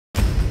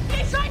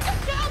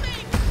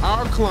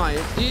Our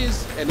client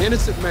is an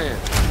innocent man.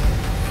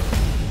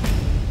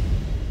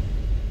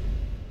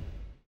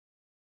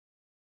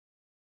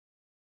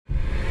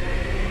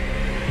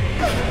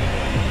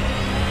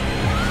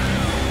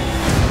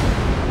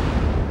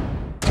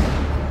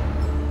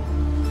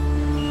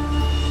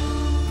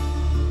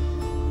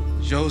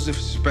 Joseph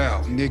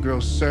Spell,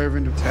 Negro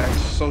servant, tax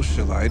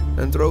socialite,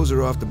 and throws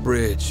her off the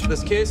bridge.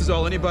 This case is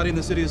all anybody in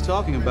the city is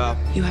talking about.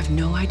 You have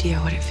no idea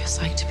what it feels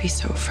like to be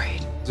so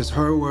afraid. It's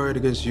her word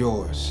against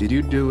yours. Did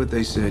you do what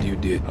they said you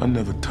did? I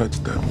never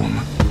touched that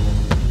woman.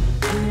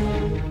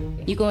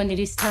 You go into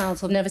these towns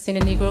who've never seen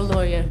a Negro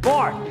lawyer.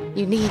 Bart!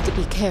 You need to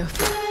be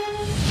careful.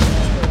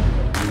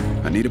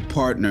 I need a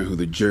partner who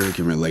the jury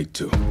can relate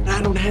to.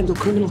 I don't handle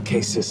criminal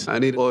cases. I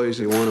need lawyers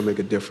who want to make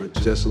a difference,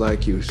 just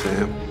like you,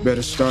 Sam.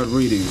 Better start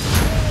reading.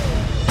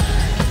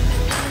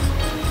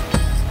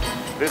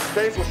 This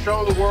case will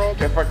show the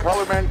world if a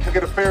colored man can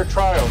get a fair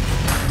trial.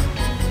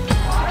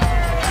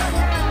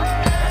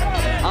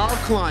 Our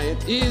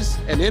client is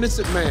an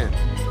innocent man.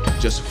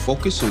 Just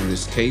focus on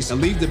this case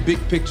and leave the big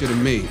picture to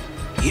me.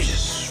 You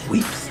just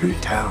sweep through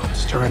town,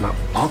 stirring up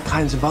all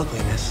kinds of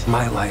ugliness.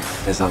 My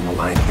life is on the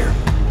line here.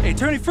 Hey,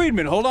 Attorney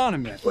Friedman, hold on a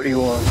minute. What do you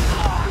want?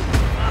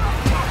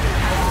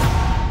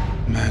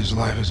 Man's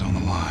life is on the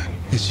line.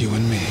 It's you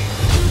and me.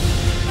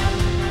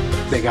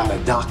 They got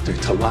a doctor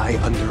to lie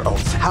under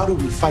oath. How do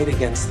we fight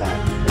against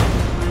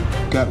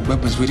that? Got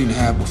weapons we didn't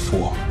have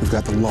before. We've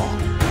got the law.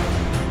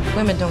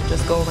 Women don't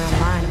just go around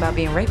lying about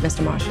being raped,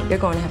 Mr. Marshall. You're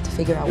going to have to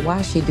figure out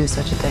why she'd do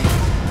such a thing.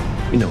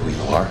 You know who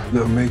you are.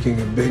 You're making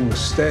a big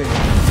mistake.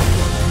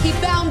 He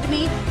bound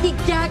me, he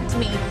gagged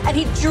me, and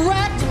he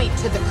dragged me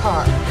to the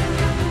car.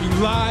 You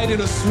lied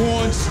in a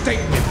sworn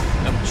statement.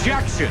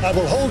 Objection! I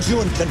will hold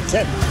you in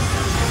contempt.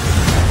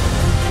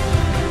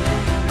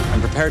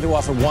 I'm prepared to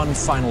offer one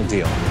final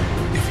deal.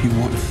 If you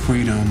want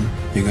freedom,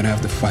 you're gonna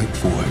have to fight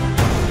for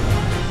it.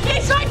 He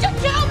tried to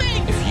kill me!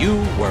 If you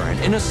were an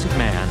innocent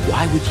man,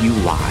 why would you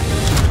lie?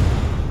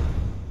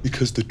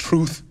 Because the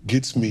truth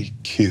gets me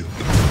killed.